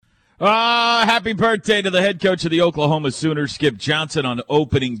Happy birthday to the head coach of the Oklahoma Sooners, Skip Johnson, on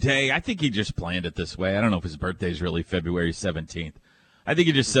opening day. I think he just planned it this way. I don't know if his birthday is really February 17th. I think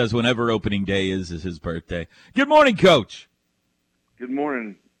he just says whenever opening day is his birthday. Good morning, Coach. Good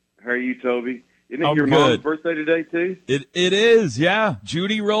morning. How are you, Toby? Isn't it I'm your good. mom's birthday today, too? It is, yeah.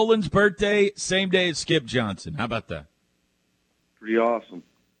 Judy Rowland's birthday, same day as Skip Johnson. How about that? Pretty awesome.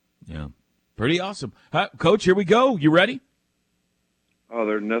 Yeah, pretty awesome. Coach, here we go. You ready? Oh,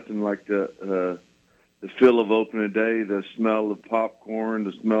 there's nothing like the feel of opening day, the smell of popcorn,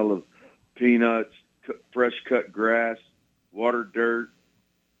 the smell of peanuts, fresh cut grass, water dirt.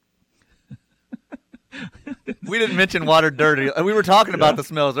 We didn't mention water dirt. We were talking about the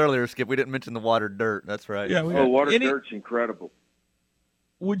smells earlier, Skip. We didn't mention the water dirt. That's right. Yeah. Water dirt's incredible.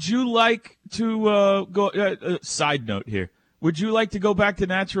 Would you like to go? Side note here. Would you like to go back to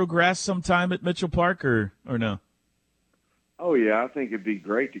natural grass sometime at Mitchell Park, or no? Oh, yeah, I think it'd be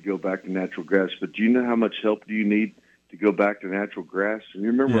great to go back to natural grass. But do you know how much help do you need to go back to natural grass? And you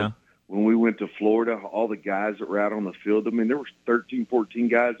remember when we went to Florida, all the guys that were out on the field? I mean, there were 13, 14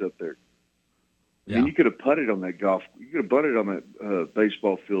 guys up there. I mean, you could have putted on that you could have putted on that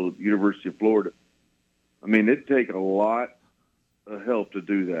baseball field at the University of Florida. I mean, it'd take a lot of help to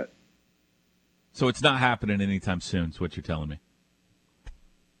do that. So it's not happening anytime soon, is what you're telling me?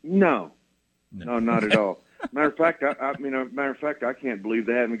 No, not at all. Matter of fact, I can't believe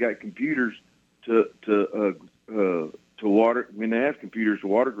they haven't got computers to water. I mean, they have computers to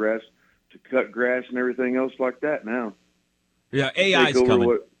water grass, to cut grass and everything else like that now. Yeah, AI's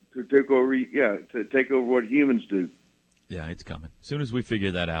coming. To take over what humans do. Yeah, it's coming. As soon as we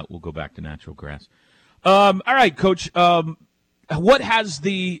figure that out, we'll go back to natural grass. All right, Coach. What has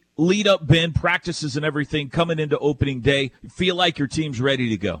the lead-up been, practices and everything, coming into opening day? Feel like your team's ready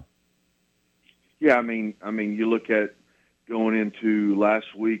to go? Yeah, I mean, you look at going into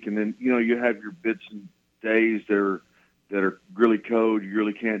last week, and then you have your bits and days that are really cold. You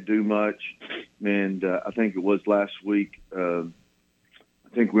really can't do much, and I think it was last week.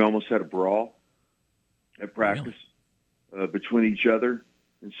 I think we almost had a brawl at practice between each other.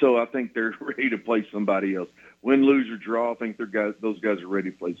 And so I think they're ready to play somebody else. Win, lose, or draw, I think those guys are ready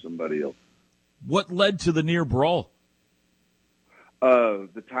to play somebody else. What led to the near brawl?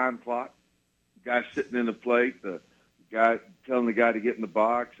 The time clock, the guy sitting in the plate, the guy telling the guy to get in the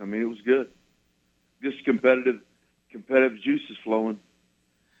box. I mean, it was good. Just competitive juices flowing.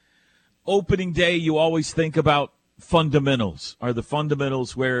 Opening day, you always think about fundamentals. Are the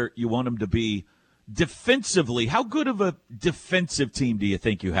fundamentals where you want them to be? Defensively, how good of a defensive team do you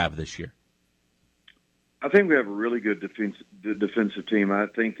think you have this year? I think we have a really good defensive team. I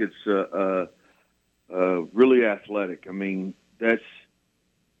think it's really athletic. I mean,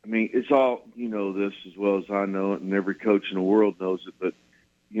 it's all, this as well as I know it, and every coach in the world knows it, but,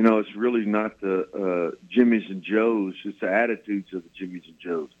 it's really not the Jimmys and Joes. It's the attitudes of the Jimmys and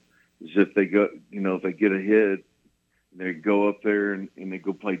Joes. Is if they go, if they get ahead, they go up there and they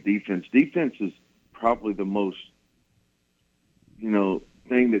go play defense. Defense is probably the most,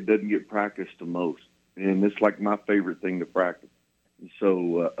 thing that doesn't get practiced the most. And it's like my favorite thing to practice. And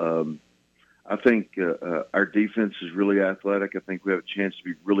so I think our defense is really athletic. I think we have a chance to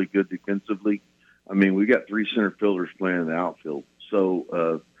be really good defensively. I mean, we got 3 center fielders playing in the outfield.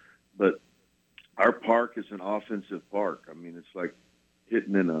 So, but our park is an offensive park. I mean, it's like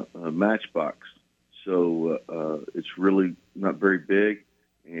hitting in a matchbox. So it's really not very big,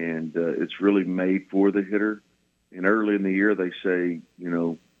 and it's really made for the hitter. And early in the year, they say,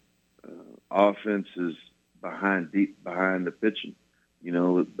 offense is behind the pitching,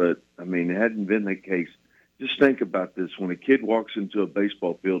 But, I mean, it hadn't been the case. Just think about this. When a kid walks into a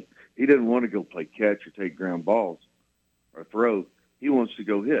baseball field, he doesn't want to go play catch or take ground balls or throw. He wants to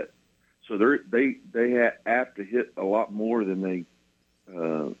go hit. So they have to hit a lot more than they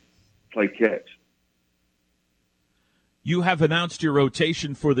play catch. You have announced your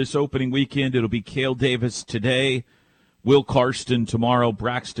rotation for this opening weekend. It'll be Cale Davis today, Will Karsten tomorrow,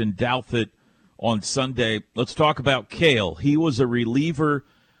 Braxton Douthit on Sunday. Let's talk about Cale. He was a reliever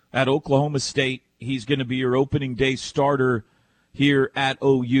at Oklahoma State. He's going to be your opening day starter here at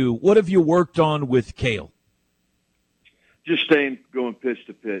OU. What have you worked on with Cale? Just going pitch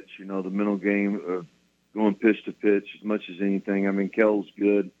to pitch, the mental game of going pitch to pitch as much as anything. I mean, Cale's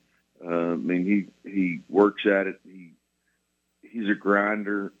good. He works at it. He's a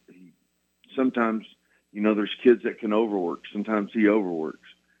grinder. Sometimes, there's kids that can overwork. Sometimes he overworks.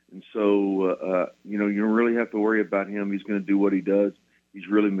 And so, you don't really have to worry about him. He's going to do what he does. He's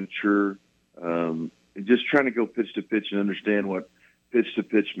really mature. And just trying to go pitch to pitch and understand what pitch to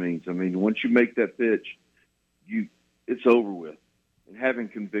pitch means. I mean, once you make that pitch, it's over with. and having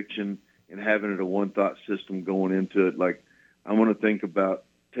conviction and having it a one-thought system going into it. Like, I want to think about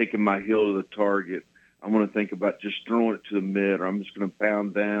taking my heel to the target. I want to think about just throwing it to the mid, or I'm just going to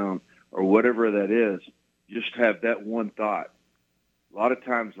pound down, or whatever that is. Just have that one thought. A lot of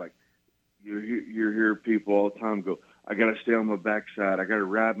times, like, you hear people all the time go, I got to stay on my backside. I got to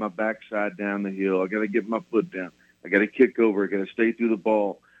ride my backside down the hill. I got to get my foot down. I got to kick over. I got to stay through the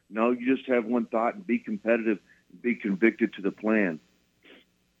ball. No, you just have one thought and be competitive and be convicted to the plan.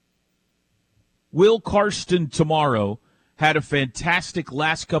 Will Karsten tomorrow had a fantastic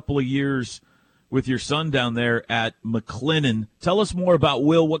last couple of years with your son down there at McLennan. Tell us more about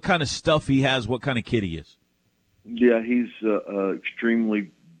Will, what kind of stuff he has, what kind of kid he is. Yeah, he's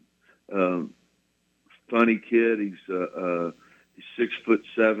extremely funny kid. He's 6'7",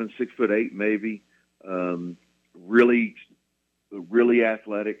 6'8" maybe. Really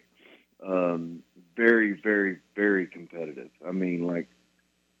athletic. Very, very, very competitive. I mean, like,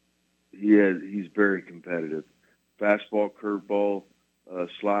 he's very competitive. Fastball, curveball,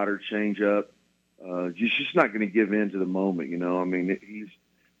 slider, changeup. He's just not going to give in to the moment, you know. I mean,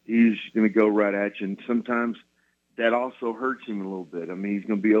 he's going to go right at you, and sometimes that also hurts him a little bit. I mean, he's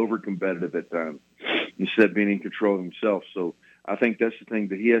going to be over-competitive at times instead of being in control of himself. So I think that's the thing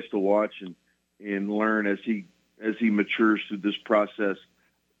that he has to watch and learn as he matures through this process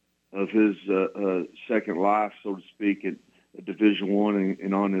of his second life, so to speak, at Division I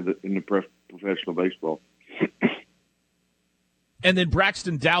and on in the professional baseball. And then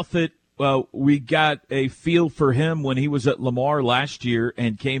Braxton Douthit, we got a feel for him when he was at Lamar last year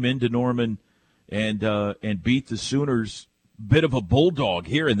and came into Norman and beat the Sooners. Bit of a bulldog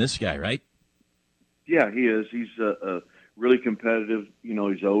here in this guy, right? Yeah, he is. He's really competitive. You know,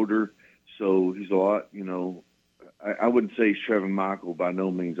 he's older, so he's a lot, you know. I wouldn't say he's Trevor Michael by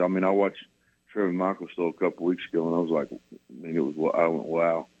no means. I mean, I watched Trevor Michael still a couple weeks ago, and I was like, I went,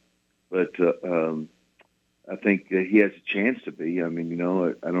 wow. But I think he has a chance to be. I mean, you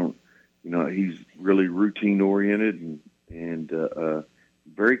know, he's really routine oriented and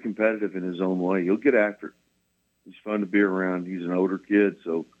very competitive in his own way. He'll get after it. He's fun to be around. He's an older kid,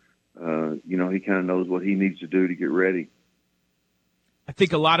 so you know, he kind of knows what he needs to do to get ready. I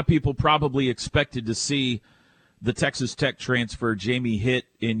think a lot of people probably expected to see the Texas Tech transfer, Jamie Hitt,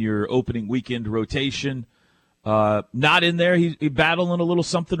 in your opening weekend rotation. Not in there. He's battling a little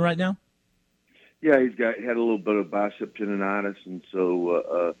something right now? Yeah, had a little bit of bicep tendonitis, and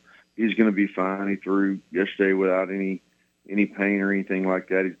so he's going to be fine. He threw yesterday without any pain or anything like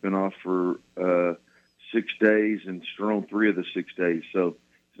that. He's been off for 6 days and thrown 3 of the 6 days. So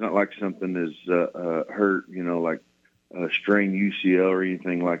it's not like something is hurt, you know, like strained UCL or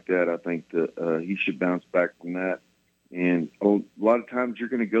anything like that. I think that he should bounce back from that. And a lot of times you're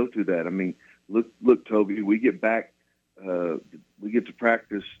going to go through that. I mean, look, Toby, we get back, we get to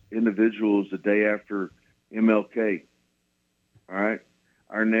practice individuals the day after MLK. All right.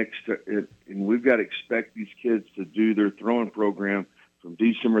 Our next, and we've got to expect these kids to do their throwing program from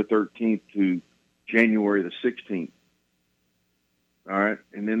December 13th to January the 16th. All right.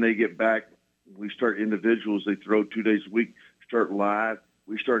 And then they get back. We start individuals. They throw 2 days a week, start live.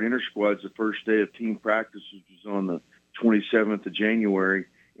 We start inter-squads the first day of team practice, which is on the 27th of January.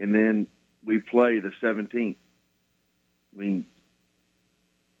 And then we play the 17th. I mean,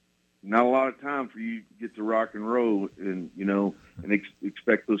 not a lot of time for you to get to rock and roll and, you know, and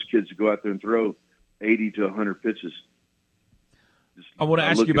expect those kids to go out there and throw 80 to 100 pitches. I want to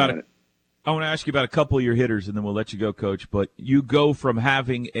ask you about a couple of your hitters, and then we'll let you go, Coach. But you go from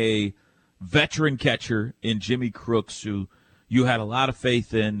having a veteran catcher in Jimmy Crooks, who you had a lot of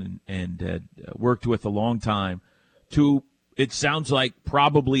faith in and had worked with a long time, to, it sounds like,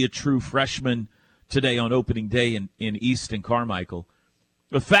 probably a true freshman today on opening day in Easton Carmichael.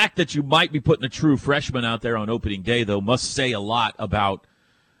 The fact that you might be putting a true freshman out there on opening day, though, must say a lot about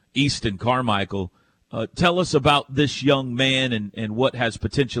Easton Carmichael. Tell us about this young man and what has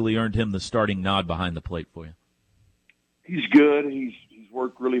potentially earned him the starting nod behind the plate for you. He's good. He's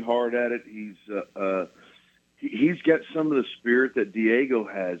worked really hard at it. He's got some of the spirit that Diego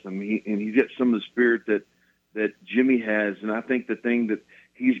has. I mean, and he's got some of the spirit that Jimmy has. And I think the thing that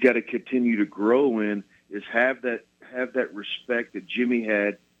he's got to continue to grow in is have that respect that Jimmy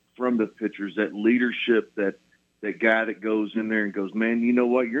had from the pitchers, that leadership, that guy that goes in there and goes, man, you know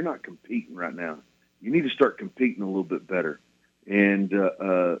what? You're not competing right now. You need to start competing a little bit better. And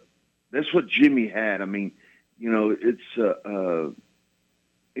that's what Jimmy had. I mean, you know, it's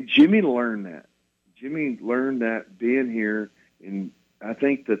Jimmy learned that. Jimmy learned that being here. And I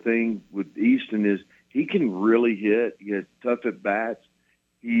think the thing with Easton is he can really hit. He has tough at bats.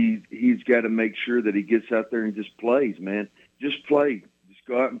 He's got to make sure that he gets out there and just plays, man. Just play. Just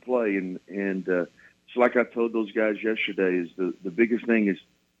go out and play. And it's like I told those guys yesterday, is the biggest thing is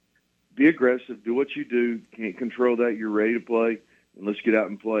be aggressive, do what you do. Can't control that. You're ready to play, and let's get out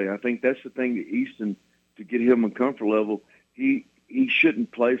and play. I think that's the thing that Easton, to get him a comfort level, he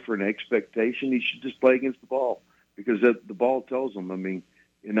shouldn't play for an expectation. He should just play against the ball, because the ball tells him. I mean,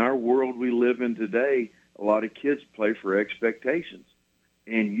 in our world we live in today, a lot of kids play for expectations,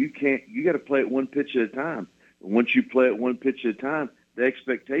 and you got to play it one pitch at a time. And once you play it one pitch at a time, the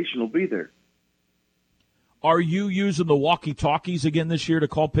expectation will be there. Are you using the walkie-talkies again this year to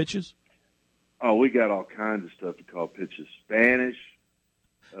call pitches? Oh, we got all kinds of stuff to call pitches. Spanish,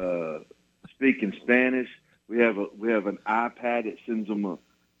 speaking Spanish. We have an iPad that sends them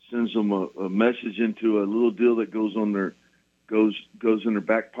a message into a little deal that goes in their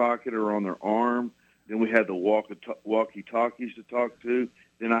back pocket or on their arm. Then we have the walkie-talkies to talk to.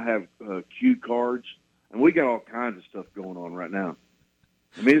 Then I have cue cards, and we got all kinds of stuff going on right now.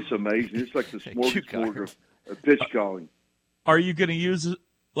 I mean, it's amazing. It's like the smorgasbord of pitch calling. Are you going to use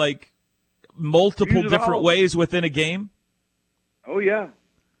like multiple different ways within a game? Oh yeah.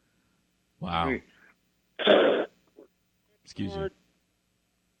 Wow. Excuse me.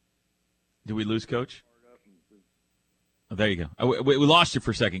 Did we lose Coach? Oh, there you go. We lost you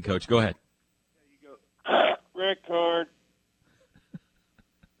for a second, Coach. Go ahead. There you go. Red card.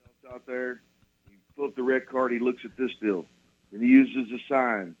 Out there. You pull up the red card. He looks at this deal. And he uses a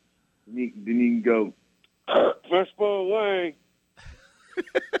sign. Then you can go, first ball away.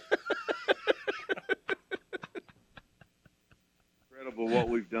 Incredible what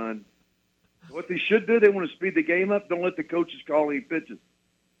we've done. What they should do, they want to speed the game up. Don't let the coaches call any pitches.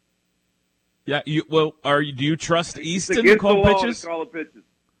 Yeah, do you trust Easton to call pitches? To call the pitches.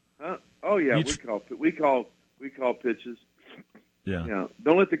 Huh? Oh yeah, we call pitches. Yeah.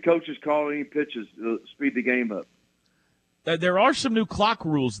 Don't let the coaches call any pitches. Speed the game up. There are some new clock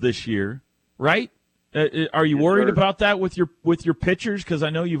rules this year, right? Are you worried about that with your pitchers? Because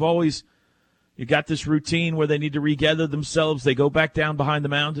I know you got this routine where they need to regather themselves. They go back down behind the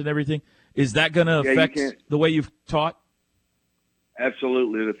mound and everything. Is that going to affect the way you've taught?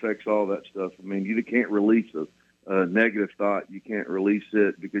 Absolutely, it affects all that stuff. I mean, you can't release a negative thought. You can't release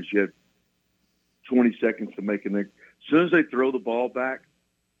it because you have 20 seconds to make it. As soon as they throw the ball back,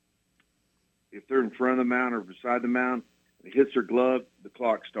 if they're in front of the mound or beside the mound, it hits their glove, the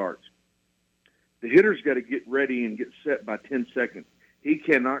clock starts. The hitter's got to get ready and get set by 10 seconds. He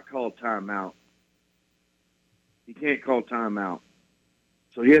cannot call timeout. He can't call timeout.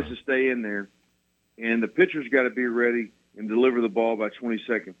 So he has to stay in there. And the pitcher's got to be ready and deliver the ball by 20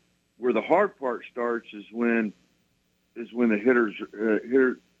 seconds. Where the hard part starts is when the hitters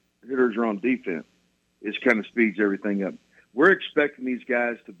are on defense. It kind of speeds everything up. We're expecting these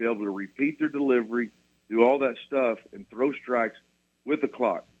guys to be able to repeat their delivery, do all that stuff, and throw strikes with the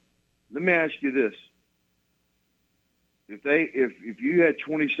clock. Let me ask you this. If you had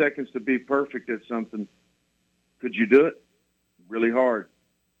 20 seconds to be perfect at something, could you do it? Really hard.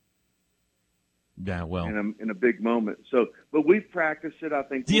 Yeah, well, in a big moment. So, but we've practiced it. I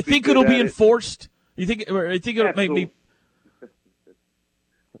think. Do you think it'll be enforced? You think it'll maybe?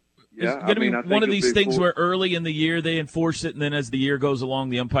 Yeah, it's going to be one of these things where early in the year they enforce it, and then as the year goes along,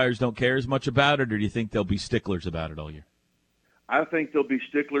 the umpires don't care as much about it, or do you think they'll be sticklers about it all year? I think they'll be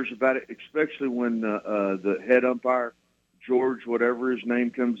sticklers about it, especially when the head umpire, George, whatever his name,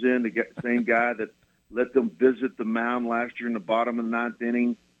 comes in, the same guy that let them visit the mound last year in the bottom of the ninth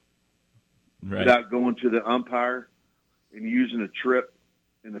inning without going to the umpire and using a trip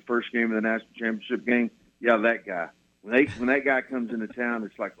in the first game of the national championship game. Yeah, that guy. When that guy comes into town,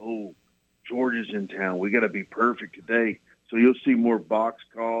 it's like, oh, George is in town. We got to be perfect today. So you'll see more box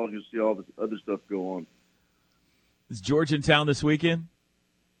calls. You'll see all this other stuff go on. Is George in town this weekend?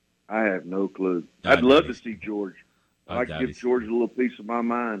 I have no clue. I'd love to see George. I'd like to give George a little piece of my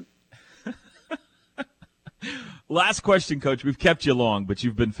mind. Last question, Coach. We've kept you long, but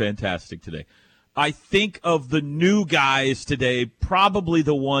you've been fantastic today. I think of the new guys today, probably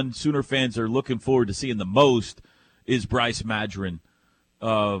the one Sooner fans are looking forward to seeing the most is Bryce Madron.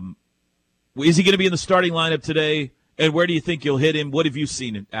 Is he going to be in the starting lineup today? And where do you think you'll hit him? What have you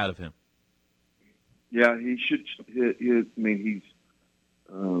seen out of him? Yeah, he should. He's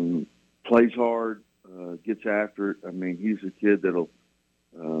plays hard, gets after it. I mean, he's a kid that'll.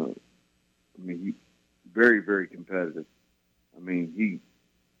 He's very, very competitive. I mean, he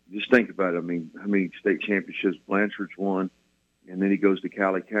just think about it. I mean, how many state championships Blanchard's won, and then he goes to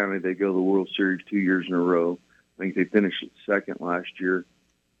Cali County. They go to the World Series 2 years in a row. I think they finished second last year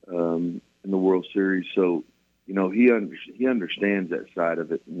in the World Series. So, he understands that side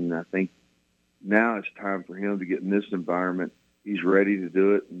of it, and I think now it's time for him to get in this environment he's ready to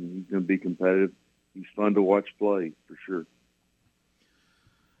do it, and he's going to be competitive. He's fun to watch play for sure.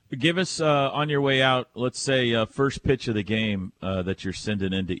 Give us on your way out, let's say first pitch of the game that you're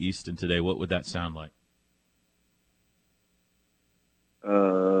sending into Easton today. What would that sound like?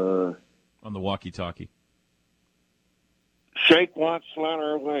 On the walkie-talkie. Shake once,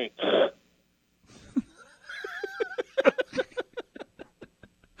 slaughter away.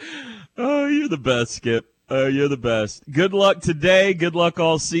 Oh, you're the best, Skip. You're the best. Good luck today. Good luck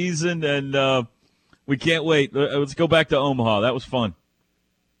all season, and we can't wait. Let's go back to Omaha. That was fun.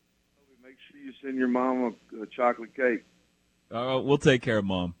 Make sure you send your mom a chocolate cake. We'll take care of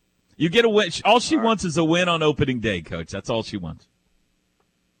Mom. You get a win. All she wants is a win on opening day, Coach. That's all she wants.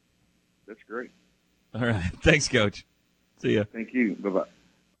 That's great. All right. Thanks, Coach. See ya. Thank you. Bye-bye.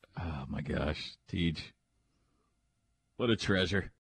 Oh, my gosh. Teej. What a treasure.